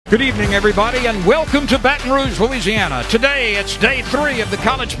Good evening, everybody, and welcome to Baton Rouge, Louisiana. Today, it's day 3 of the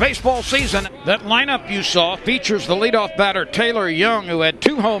college baseball season. That lineup you saw features the leadoff batter Taylor Young, who had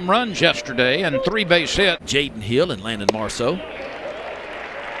 2 home runs yesterday and 3 base hits. Jaden Hill and Landon Marceau.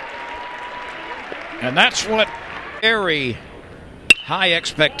 And that's what very high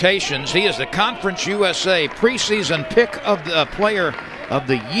expectations. He is the Conference USA preseason pick of the player of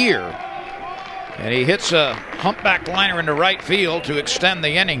the year. And he hits a humpback liner into right field to extend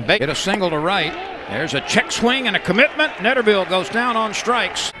the inning. Hit a single to right. There's a check swing and a commitment. Netterville goes down on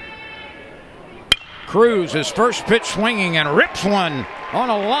strikes. Cruz, his first pitch swinging, and rips one on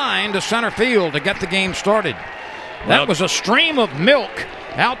a line to center field to get the game started. That was a stream of milk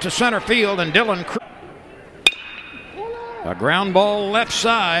out to center field, and Dylan Cruz. A ground ball left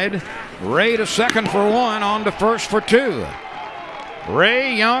side. Ray to second for 1, on to first for 2.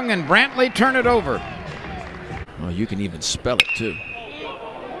 Ray, Young, and Brantley turn it over. Well, you can even spell it, too.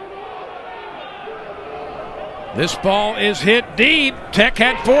 This ball is hit deep. Tech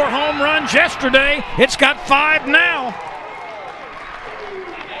had 4 home runs yesterday. It's got 5 now.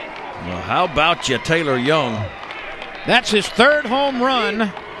 Well, how about you, Taylor Young? That's his 3rd home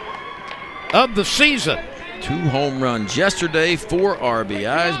run of the season. 2 home runs yesterday, 4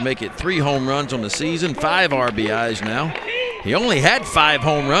 RBIs, make it 3 home runs on the season, 5 RBIs now. He only had 5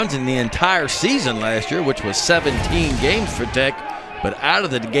 home runs in the entire season last year, which was 17 games for Tech. But out of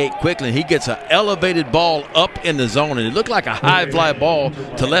the gate quickly, he gets an elevated ball up in the zone, and it looked like a high fly ball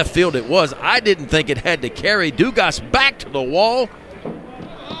to left field. It was. I didn't think it had to carry Dugas back to the wall,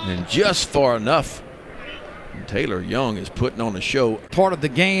 and just far enough. And Taylor Young is putting on a show. Part of the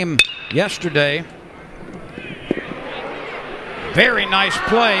game yesterday. Very nice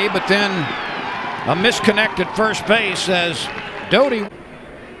play, but then a misconnected first base as Doty.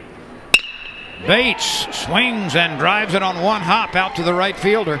 Bates swings and drives it on 1 hop out to the right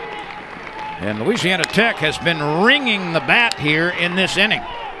fielder. And Louisiana Tech has been ringing the bat here in this inning.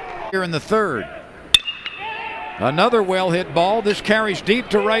 Here in the 3rd. Another well-hit ball. This carries deep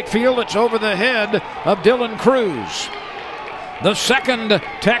to right field. It's over the head of Dylan Cruz. The 2nd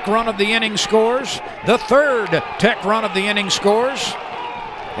Tech run of the inning scores. The 3rd Tech run of the inning scores.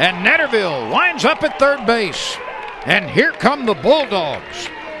 And Netterville winds up at 3rd base. And here come the Bulldogs.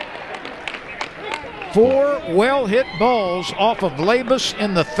 4 well-hit balls off of Labus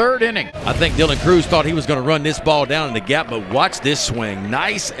in the 3rd inning. I think Dylan Cruz thought he was going to run this ball down in the gap, but watch this swing.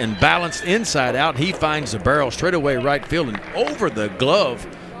 Nice and balanced inside out. He finds the barrel straight away right field and over the glove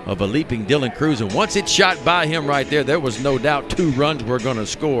of a leaping Dylan Cruz. And once it shot by him right there, there was no doubt 2 runs were going to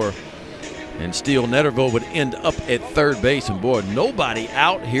score. And still Netterville would end up at 3rd base. And boy, nobody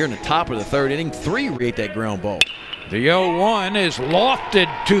out here in the top of the 3rd inning. 3 hit that ground ball. The 0-1 is lofted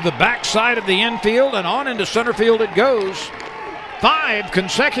to the backside of the infield, and on into center field it goes. 5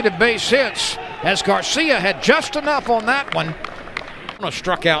 consecutive base hits as Garcia had just enough on that one.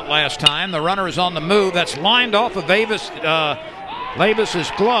 Struck out last time. The runner is on the move. That's lined off of Labus's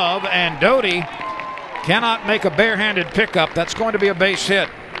glove, and Doty cannot make a barehanded pickup. That's going to be a base hit.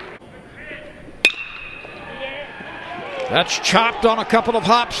 That's chopped on a couple of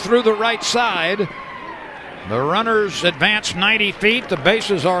hops through the right side. The runners advance 90 feet. The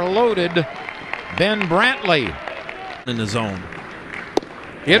bases are loaded. Ben Brantley in the zone.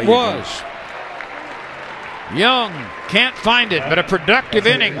 It was. Young can't find it, but a productive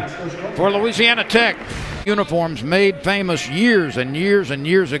inning for Louisiana Tech. Uniforms made famous years and years and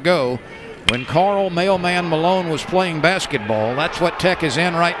years ago when Carl Mailman Malone was playing basketball. That's what Tech is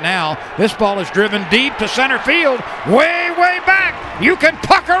in right now. This ball is driven deep to center field, way, way back. You can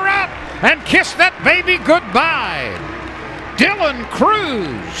pucker up and kiss that baby goodbye. Dylan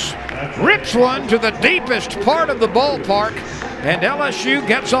Cruz rips one to the deepest part of the ballpark, and LSU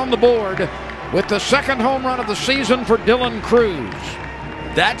gets on the board with the 2nd home run of the season for Dylan Cruz.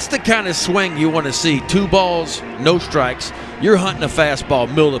 That's the kind of swing you want to see. 2 balls, no strikes. You're hunting a fastball,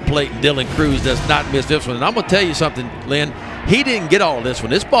 middle of the plate, and Dylan Cruz does not miss this one. And I'm going to tell you something, Lynn. He didn't get all this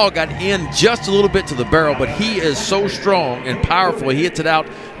one. This ball got in just a little bit to the barrel, but he is so strong and powerful. He hits it out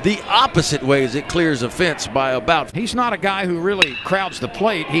the opposite way as it clears a fence by about. He's not a guy who really crowds the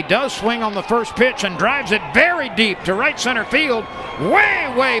plate. He does swing on the first pitch and drives it very deep to right center field.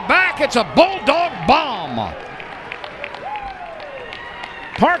 Way, way back. It's a Bulldog bomb.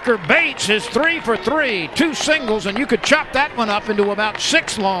 Parker Bates is 3 for 3, 2 singles, and you could chop that one up into about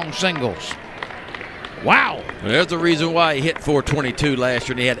 6 long singles. Wow. There's the reason why he hit .422 last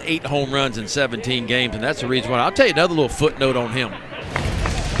year, and he had 8 home runs in 17 games, and that's the reason why. I'll tell you another little footnote on him.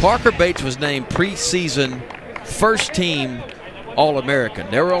 Parker Bates was named preseason first team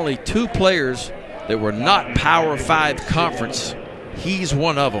All-American. There were only 2 players that were not Power 5 conference He's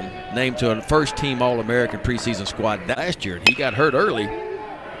one of them, named to a first-team All-American preseason squad last year. He got hurt early.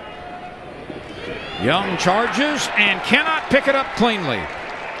 Young charges and cannot pick it up cleanly.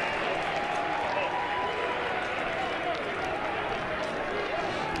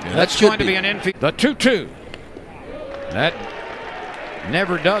 Yeah, That's going to be an infield. The 2-2. That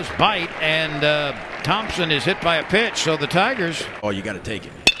never does bite, and Thompson is hit by a pitch, so the Tigers. Oh, you got to take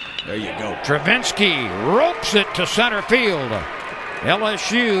it. There you go. Travinsky ropes it to center field.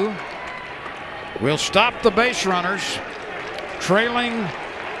 LSU will stop the base runners, trailing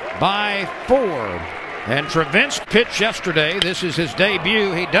by 4. And Travinsky pitched yesterday. This is his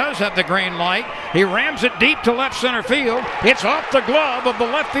debut. He does have the green light. He rams it deep to left center field. It's off the glove of the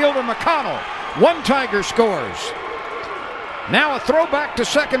left fielder McConnell. One Tiger scores. Now a throwback to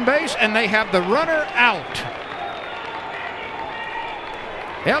second base, and they have the runner out.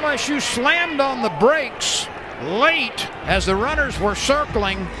 LSU slammed on the brakes late as the runners were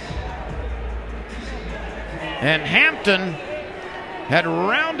circling, and Hampton had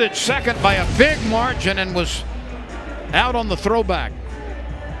rounded second by a big margin and was out on the throwback.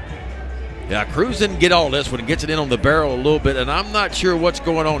 Yeah, Cruz didn't get all this when he gets it in on the barrel a little bit, and I'm not sure what's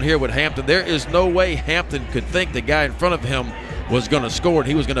going on here with Hampton. There is no way Hampton could think the guy in front of him was going to score and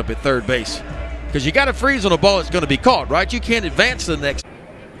he was going to be at third base. Because you got to freeze on a ball that's going to be caught, right? You can't advance to the next.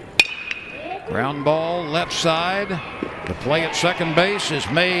 Ground ball left side. The play at second base is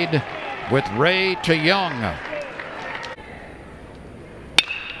made with Ray to Young.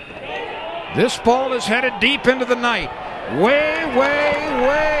 This ball is headed deep into the night. Way, way,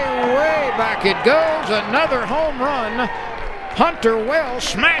 way, way back it goes. Another home run. Hunter Wells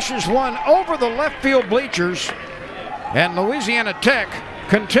smashes one over the left field bleachers. And Louisiana Tech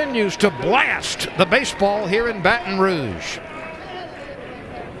continues to blast the baseball here in Baton Rouge.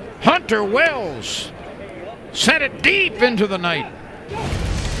 Hunter Wells sent it deep into the night.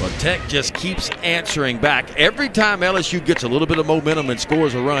 Well, Tech just keeps answering back. Every time LSU gets a little bit of momentum and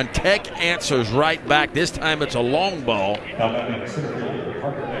scores a run, Tech answers right back. This time it's a long ball.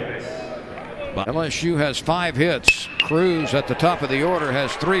 LSU has 5 hits. Cruz at the top of the order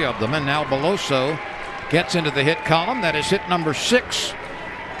has 3 of them. And now Beloso gets into the hit column. That is hit number 6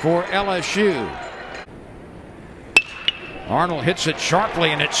 for LSU. Arnold hits it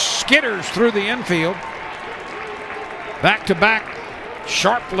sharply and it skitters through the infield. Back-to-back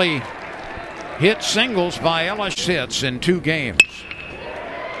sharply hit singles by LSU hits in 2 games.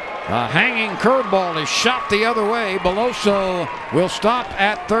 A hanging curveball is shot the other way. Beloso will stop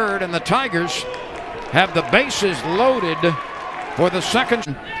at third, and the Tigers have the bases loaded for the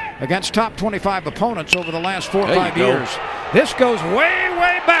second against top 25 opponents over the last 4 or 5 years. This goes way,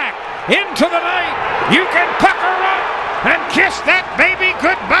 way back into the night. You can pucker up and kiss that baby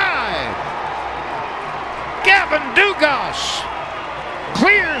goodbye. Gavin Dugas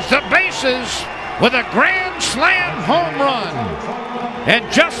clears the bases with a grand slam home run.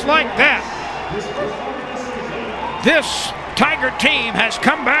 And just like that, this Tiger team has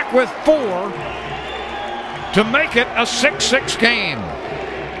come back with 4 to make it a 6-6 game.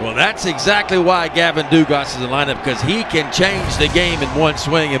 Well, that's exactly why Gavin Dugas is in the lineup, because he can change the game in one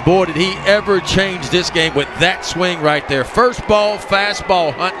swing. And boy, did he ever change this game with that swing right there. First ball,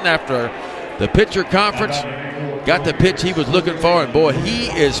 fastball hunting after the pitcher conference. Got the pitch he was looking for, and boy, he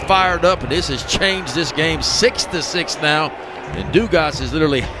is fired up, and this has changed this game 6-6 now. And Dugas is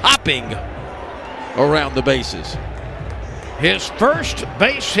literally hopping around the bases. His first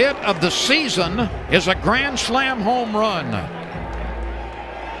base hit of the season is a grand slam home run.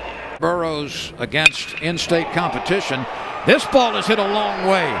 Burrows against in-state competition. This ball is hit a long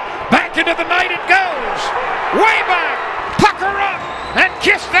way. Back into the night it goes. Way back. Pucker up and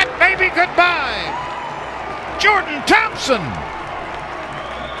kiss that baby goodbye. Jordan Thompson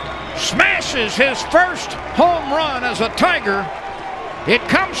smashes his first home run as a Tiger. It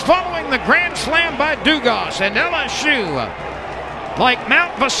comes following the grand slam by Dugas, and LSU, like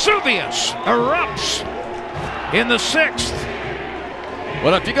Mount Vesuvius, erupts in the 6th.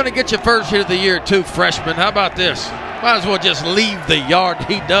 Well, if you're going to get your first hit of the year, too, freshman, how about this? Might as well just leave the yard.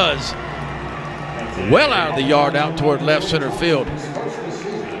 He does. Well out of the yard, out toward left center field.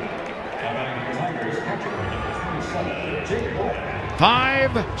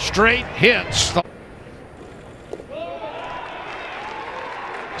 Five straight hits.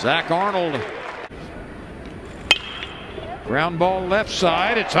 Zach Arnold. Ground ball left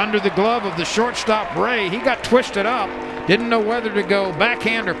side. It's under the glove of the shortstop, Ray. He got twisted up. Didn't know whether to go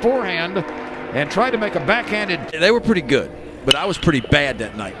backhand or forehand and tried to make a backhanded. They were pretty good, but I was pretty bad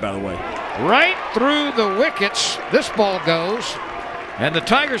that night, by the way. Right through the wickets, this ball goes. And the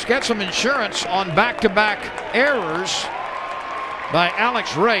Tigers get some insurance on back-to-back errors. by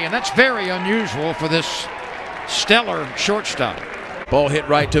Alex Ray, and that's very unusual for this stellar shortstop. Ball hit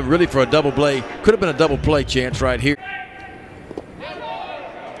right to him, really for a double play. Could have been a double play chance right here.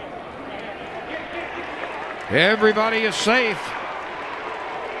 Everybody is safe.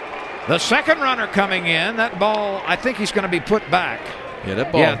 The second runner coming in. That ball, I think he's going to be put back. Yeah,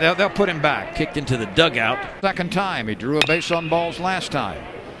 that ball. Yeah, they'll put him back. Kicked into the dugout. Second time. He drew a base on balls last time.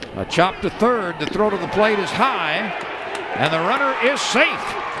 A chop to third. The throw to the plate is high, and the runner is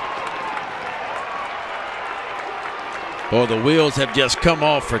safe. Boy, the wheels have just come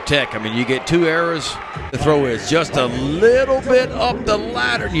off for Tech. I mean, you get 2 errors. The throw is just a little bit up the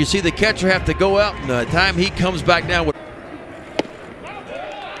ladder, and you see the catcher have to go out, and the time he comes back down with.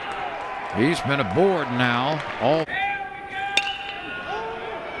 He's been aboard now.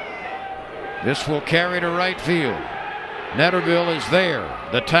 This will carry to right field. Netterville is there.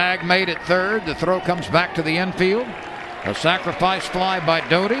 The tag made at third. The throw comes back to the infield. A sacrifice fly by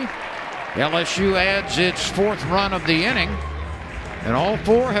Doty. LSU adds its 4th run of the inning, and all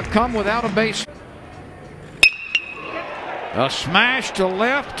 4 have come without a base. A smash to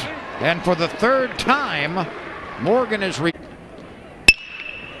left, and for the 3rd time, Morgan is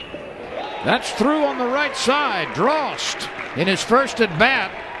that's through on the right side. Drost in his first at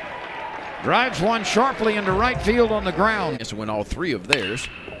bat drives one sharply into right field on the ground. Yes, win all 3 of theirs.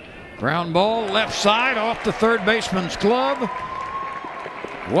 Ground ball left side off the third baseman's glove.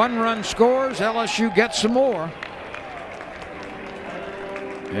 1 run scores. LSU gets some more.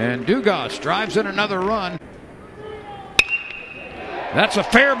 And Dugas drives in another run. That's a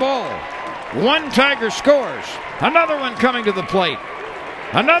fair ball. 1 Tiger scores. Another one coming to the plate.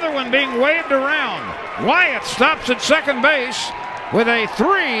 Another one being waved around. Wyatt stops at second base with a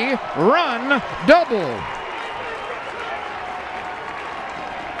 3-run double.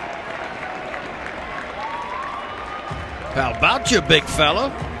 How about you, big fella?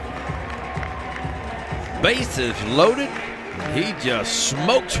 Base is loaded. He just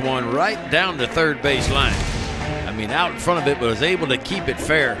smokes one right down the third base line. I mean, out in front of it, but was able to keep it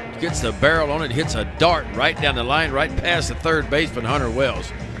fair. Gets the barrel on it, hits a dart right down the line, right past the third baseman, Hunter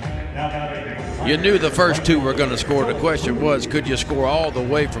Wells. You knew the first 2 were going to score. The question was, could you score all the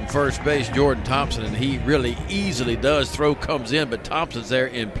way from first base, Jordan Thompson? And he really easily does. Throw comes in, but Thompson's there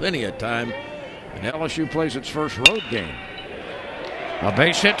in plenty of time. And LSU plays its first road game. A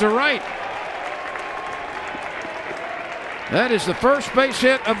base hit to right. That is the first base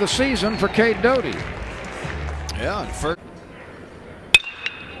hit of the season for Cade Doty. Yeah,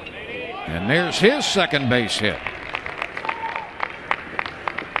 and there's his second base hit.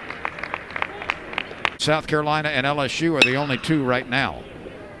 South Carolina and LSU are the only 2 right now.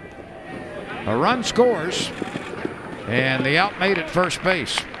 A run scores, and the out made at first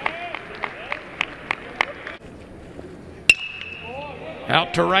base.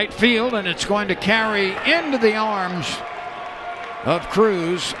 Out to right field, and it's going to carry into the arms of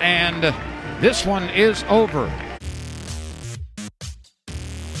Cruz, and this one is over.